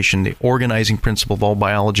foundation, the organizing principle of all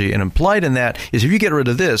biology, and implied in that is if you get rid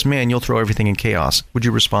of this, man, you'll throw everything in chaos. Would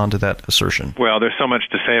you respond to that assertion? Well, there's so much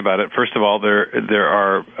to say about it. First of all, there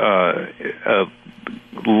are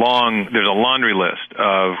there's a laundry list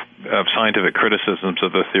of scientific criticisms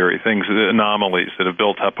of the theory, anomalies that have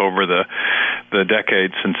built up over the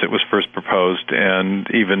decades since it was first proposed, and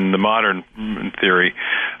even the modern theory,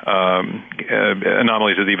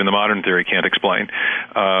 anomalies that even the modern theory can't explain.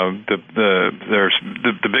 There's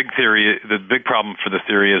the big theory. The big problem for the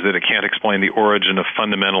theory is that it can't explain the origin of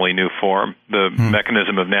fundamentally new form. The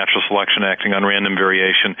mechanism of natural selection acting on random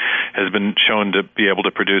variation has been shown to be able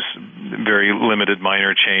to produce very limited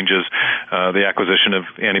minor changes, the acquisition of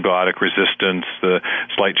antibiotic resistance, the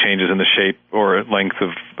slight changes in the shape or length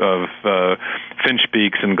of finch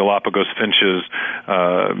beaks and Galapagos finches,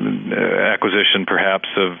 acquisition perhaps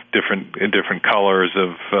of different colors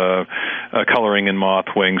of coloring in moth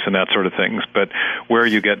wings and that sort of things. But where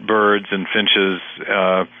you get birds and finches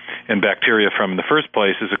and bacteria from in the first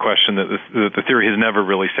place is a question that the theory has never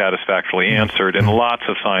really satisfactorily answered, and lots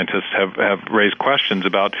of scientists have raised questions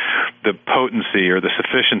about the potency or the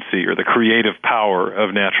sufficiency or the creative power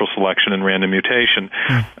of natural selection and random mutation.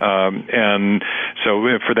 And so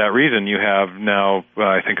for that reason, you have now,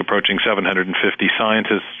 I think, approaching 750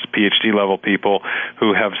 scientists, PhD level people,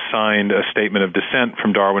 who have signed a statement of dissent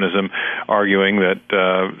from Darwinism, arguing that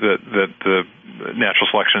the natural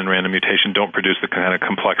selection and random mutation don't produce the kind of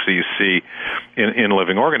complexity you see in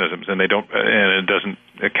living organisms, and it doesn't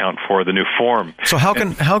account for the new form. So how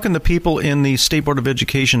can the people in the State Board of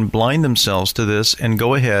Education blind themselves to this and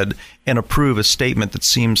go ahead and approve a statement that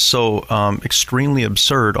seems so extremely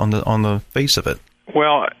absurd on the face of it?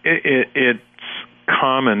 Well, it's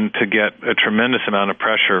common to get a tremendous amount of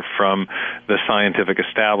pressure from the scientific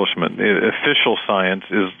establishment. Official science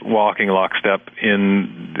is walking lockstep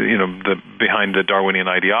behind the Darwinian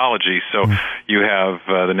ideology. So you have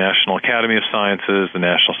the National Academy of Sciences, the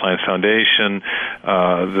National Science Foundation,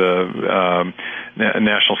 the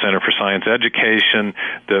National Center for Science Education,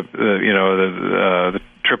 the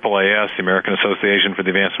AAAS, the American Association for the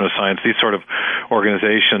Advancement of Science, these sort of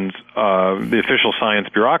organizations. The official science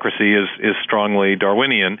bureaucracy is strongly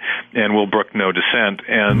Darwinian and will brook no dissent.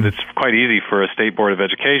 And it's quite easy for a State Board of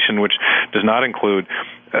Education, which does not include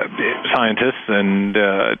scientists, and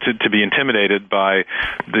to be intimidated by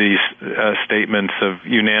these statements of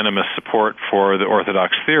unanimous support for the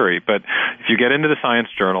orthodox theory. But if you get into the science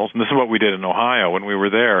journals, and this is what we did in Ohio when we were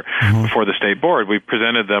there before the State Board, we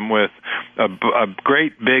presented them with a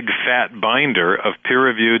great big fat binder of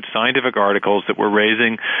peer-reviewed scientific articles that were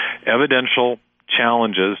raising evidential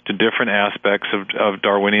challenges to different aspects of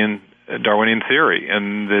Darwinian theory,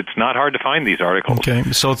 and it's not hard to find these articles.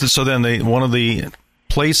 Okay, so then one of the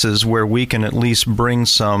places where we can at least bring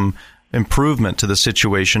some improvement to the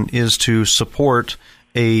situation is to support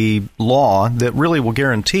a law that really will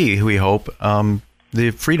guarantee, we hope,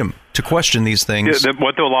 the freedom to question these things.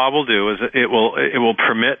 What the law will do is it will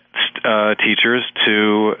permit teachers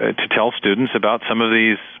to tell students about some of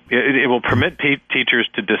these. It will permit teachers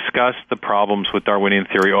to discuss the problems with Darwinian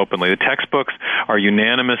theory openly. The textbooks are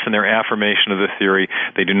unanimous in their affirmation of the theory.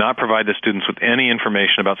 They do not provide the students with any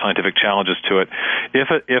information about scientific challenges to it.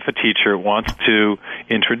 If a teacher wants to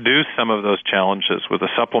introduce some of those challenges with a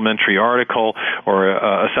supplementary article or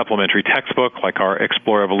a supplementary textbook like our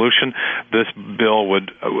Explore Evolution, this bill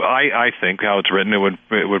would, I think, how it's written, it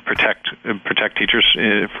would protect teachers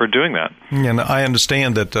for doing that. And I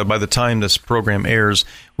understand that by the time this program airs,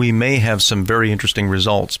 we may have some very interesting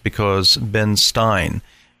results because Ben Stein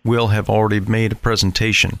will have already made a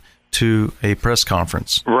presentation to a press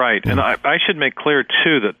conference. Right, and I should make clear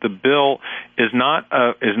too that the bill is not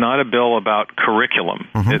a bill about curriculum.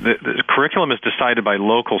 The curriculum is decided by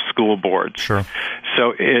local school boards. Sure.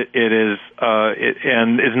 So it is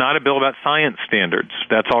not a bill about science standards.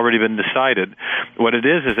 That's already been decided. What it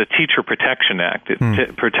is a teacher protection act.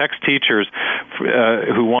 It protects teachers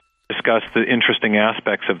who want to discuss the interesting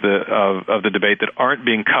aspects of the debate that aren't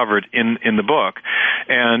being covered in the book.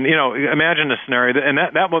 And imagine a scenario, and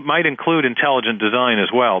that might include intelligent design as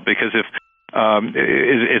well, because if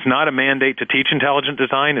it's not a mandate to teach intelligent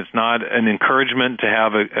design. It's not an encouragement to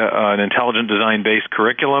have an intelligent design-based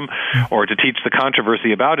curriculum or to teach the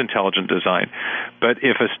controversy about intelligent design. But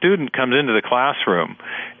if a student comes into the classroom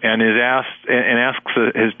and asks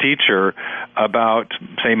his teacher about,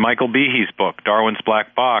 say, Michael Behe's book, Darwin's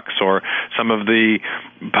Black Box, or some of the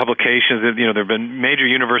publications. There have been major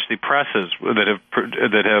university presses that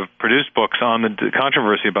have produced books on the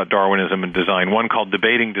controversy about Darwinism and design. One called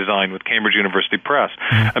Debating Design with Cambridge University Press.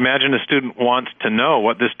 Imagine a student wants to know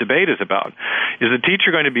what this debate is about. Is the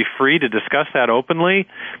teacher going to be free to discuss that openly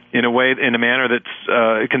in a manner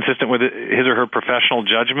that's consistent with his or her professional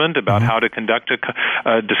judgment about how to conduct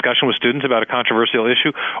a discussion with students about a controversial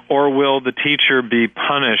issue, or will the teacher be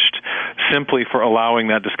punished simply for allowing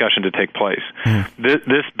that discussion to take place?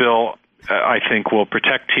 This bill, I think, will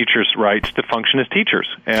protect teachers' rights to function as teachers.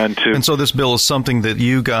 And so this bill is something that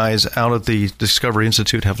you guys out at the Discovery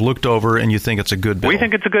Institute have looked over, and you think it's a good bill? We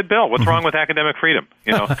think it's a good bill. What's wrong with academic freedom?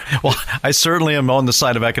 Well, I certainly am on the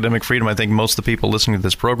side of academic freedom. I think most of the people listening to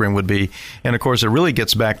this program would be. And, of course, it really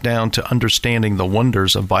gets back down to understanding the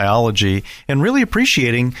wonders of biology and really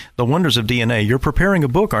appreciating the wonders of DNA. You're preparing a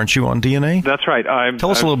book, aren't you, on DNA? That's right.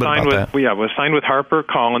 Tell us a little bit about that. Yeah, I was signed with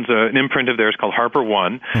HarperCollins, an imprint of theirs called Harper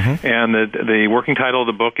One, and the working title of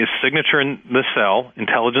the book is Signature in the Cell,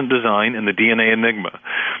 Intelligent Design, and the DNA Enigma.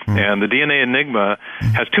 And the DNA Enigma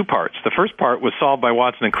has two parts. The first part was solved by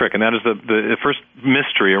Watson and Crick, and that is the first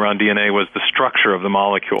mystery around DNA was the structure of the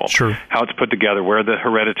molecule, how it's put together, where the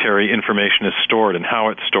hereditary information is stored, and how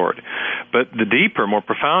it's stored. But the deeper, more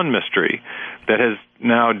profound mystery that has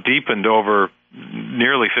now deepened over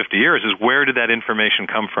nearly 50 years is, where did that information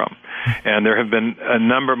come from? And there have been a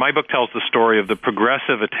number. My book tells the story of the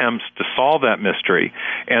progressive attempts to solve that mystery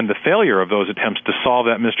and the failure of those attempts to solve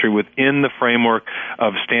that mystery within the framework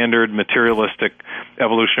of standard materialistic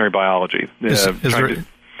evolutionary biology.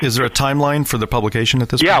 Is there a timeline for the publication at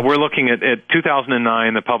this point? Yeah, we're looking at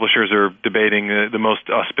 2009. The publishers are debating the most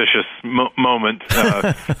auspicious moment.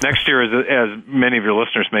 Next year, as many of your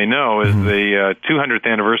listeners may know, is the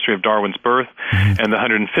 200th anniversary of Darwin's birth and the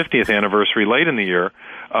 150th anniversary late in the year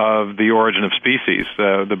of the origin of species.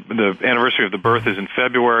 The anniversary of the birth is in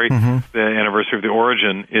February. The anniversary of the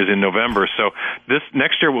origin is in November. So this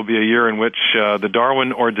next year will be a year in which the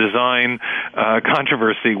Darwin or design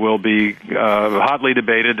controversy will be hotly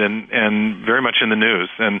debated and very much in the news.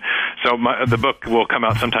 And so the book will come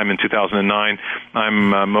out sometime in 2009.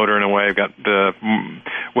 I'm motoring away. I've got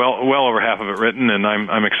well over half of it written, and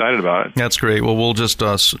I'm excited about it. That's great. Well, we'll just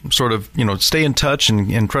sort of stay in touch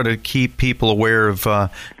and try to keep people aware of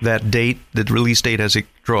that date, the release date, as it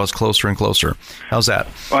draws closer and closer. How's that?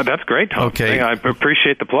 Well, that's great, Tom. Okay. I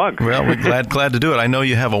appreciate the plug. Well, we're glad to do it. I know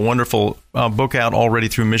you have a wonderful book out already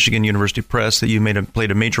through Michigan University Press that you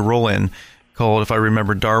played a major role in, called, if I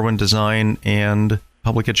remember, Darwin, Design, and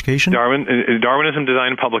Public Education? Darwinism, Design,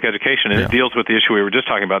 and Public Education. And it deals with the issue we were just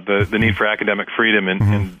talking about, the need for academic freedom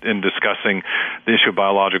in discussing the issue of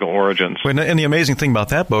biological origins. And the amazing thing about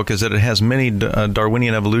that book is that it has many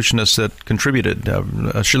Darwinian evolutionists that contributed,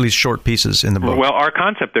 at least short pieces in the book. Well, our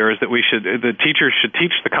concept there is that the teachers should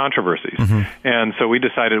teach the controversies. And so we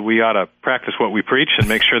decided we ought to practice what we preach and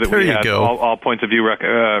make sure that we have all points of view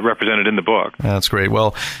represented in the book. That's great.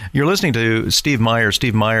 Well, you're listening to Steve Meyer.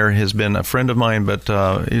 Steve Meyer has been a friend of mine, but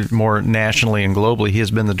more nationally and globally, he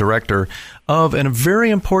has been the director of a very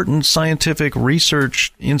important scientific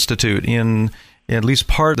research institute in at least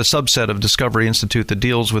part of the subset of Discovery Institute that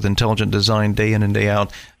deals with intelligent design day in and day out.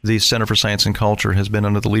 The Center for Science and Culture has been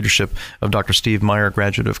under the leadership of Dr. Steve Meyer,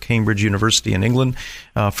 graduate of Cambridge University in England,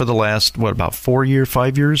 for the last, about 5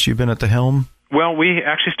 years you've been at the helm? Well, we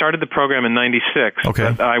actually started the program in '96.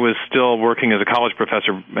 Okay. But I was still working as a college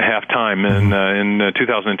professor half-time, and in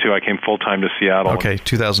 2002 I came full-time to Seattle. Okay,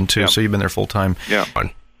 2002, so you've been there full-time. Yeah.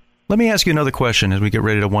 Let me ask you another question as we get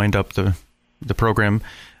ready to wind up the program.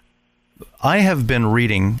 I have been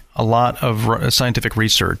reading a lot of scientific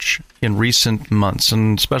research in recent months,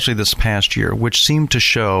 and especially this past year, which seemed to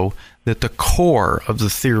show that the core of the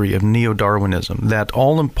theory of neo-Darwinism, that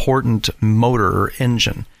all-important motor or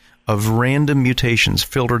engine of random mutations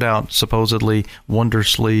filtered out supposedly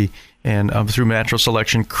wondrously and through natural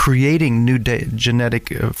selection, creating new genetic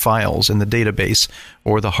files in the database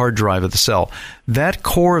or the hard drive of the cell. That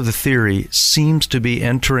core of the theory seems to be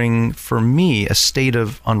entering, for me, a state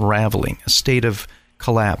of unraveling, a state of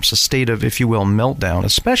collapse, a state of, if you will, meltdown,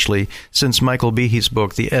 especially since Michael Behe's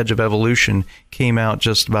book, The Edge of Evolution, came out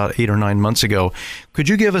just about 8 or 9 months ago. Could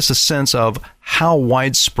you give us a sense of how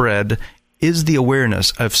widespread is the awareness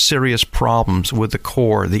of serious problems with the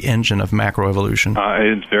core, the engine of macroevolution?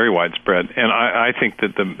 It's very widespread. And I think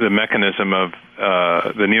that the mechanism of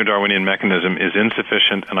the neo-Darwinian mechanism is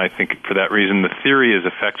insufficient, and I think for that reason the theory is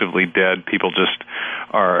effectively dead. People just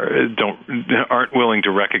aren't willing to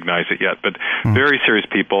recognize it yet. But very serious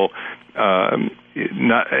people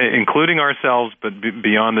not including ourselves, but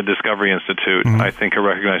beyond the Discovery Institute, I think are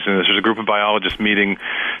recognizing this. There's a group of biologists meeting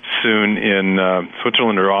soon in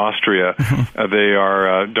Switzerland or Austria. They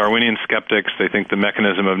are Darwinian skeptics. They think the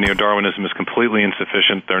mechanism of neo-Darwinism is completely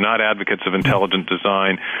insufficient. They're not advocates of intelligent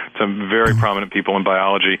design. Some very prominent people in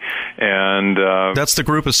biology. And that's the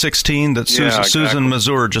group of 16 that Susan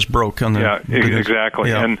Mazur just broke on the... Yeah, exactly.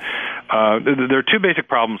 Yeah. And there are two basic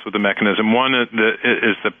problems with the mechanism. One is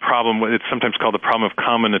the problem, it's sometimes called the problem of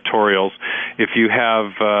combinatorials. If you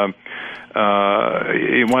have,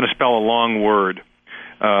 you want to spell a long word,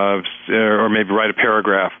 or maybe write a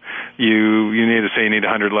paragraph, you need to say you need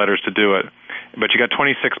 100 letters to do it. But you got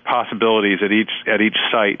 26 possibilities at each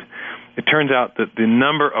site. It turns out that the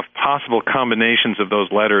number of possible combinations of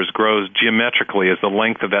those letters grows geometrically as the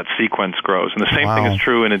length of that sequence grows. And the same thing is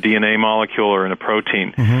true in a DNA molecule or in a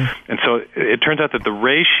protein. And so it turns out that the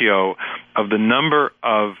ratio of the number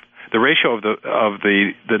of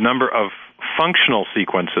the number of functional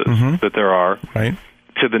sequences that there are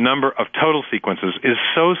to the number of total sequences is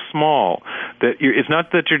so small that it's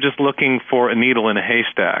not that you're just looking for a needle in a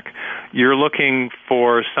haystack. You're looking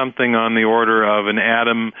for something on the order of an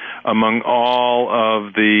atom among all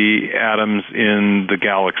of the atoms in the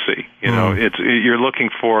galaxy. You know, you're looking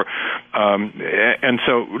for, and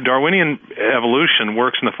so Darwinian evolution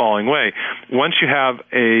works in the following way. Once you have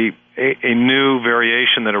a new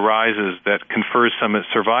variation that arises that confers some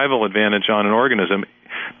survival advantage on an organism,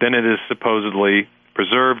 then it is supposedly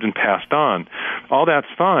preserved and passed on. All that's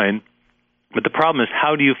fine, but the problem is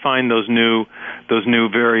how do you find those new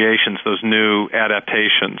variations, those new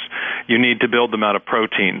adaptations? You need to build them out of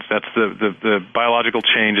proteins. That's the biological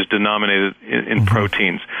change is denominated in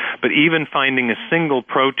proteins. But even finding a single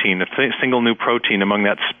protein, a single new protein among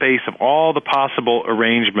that space of all the possible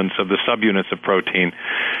arrangements of the subunits of protein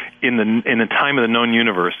in the time of the known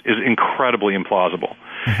universe is incredibly implausible.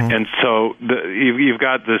 And so you've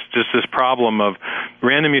got this problem of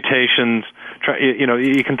random mutations.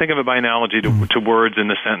 You can think of it by analogy to words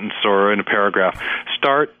in a sentence or in a paragraph.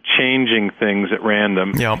 Start changing things at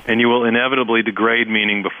random, and you will inevitably degrade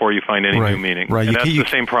meaning before you find any new meaning. And that's the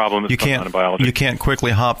same problem that's going on in biology. You can't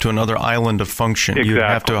quickly hop to another island of function. Exactly. You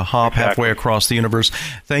have to hop halfway across the universe.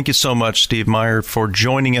 Thank you so much, Steve Meyer, for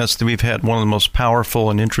joining us. We've had one of the most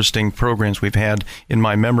powerful and interesting programs we've had in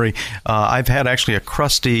my memory. I've had actually a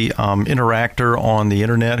crusty interactor on the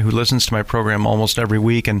internet who listens to my program almost every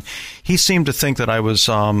week, and he seemed to think that I was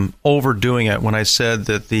overdoing it when I said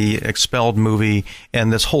that the Expelled movie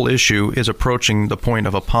and this whole issue is approaching the point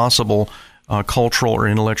of a possible cultural or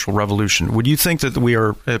intellectual revolution. Would you think that we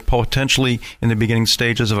are potentially in the beginning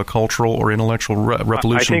stages of a cultural or intellectual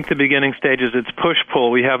revolution? I think the beginning stages, it's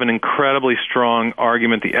push-pull. We have an incredibly strong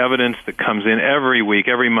argument. The evidence that comes in every week,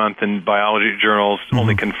 every month in biology journals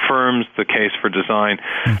only confirms the case for design.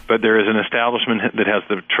 But there is an establishment that has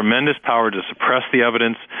the tremendous power to suppress the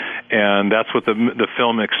evidence, and that's what the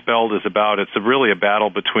film Expelled is about. It's really a battle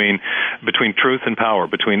between truth and power,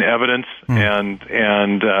 between evidence and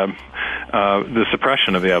the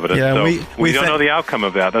suppression of the evidence. Yeah, so we don't know the outcome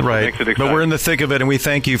of that. That's what makes it exciting. But we're in the thick of it, and we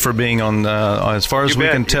thank you for being on, as far as we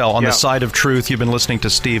can tell, on the side of truth. You've been listening to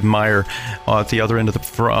Steve Meyer at the other end of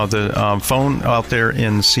the phone out there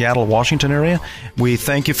in Seattle, Washington area. We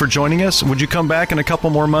thank you for joining us. Would you come back in a couple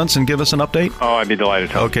more months and give us an update? Oh, I'd be delighted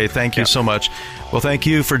to. Okay, thank you so much. Well, thank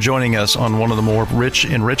you for joining us on one of the more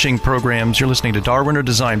enriching programs. You're listening to Darwin or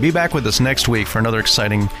Design. Be back with us next week for another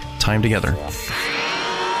exciting time together.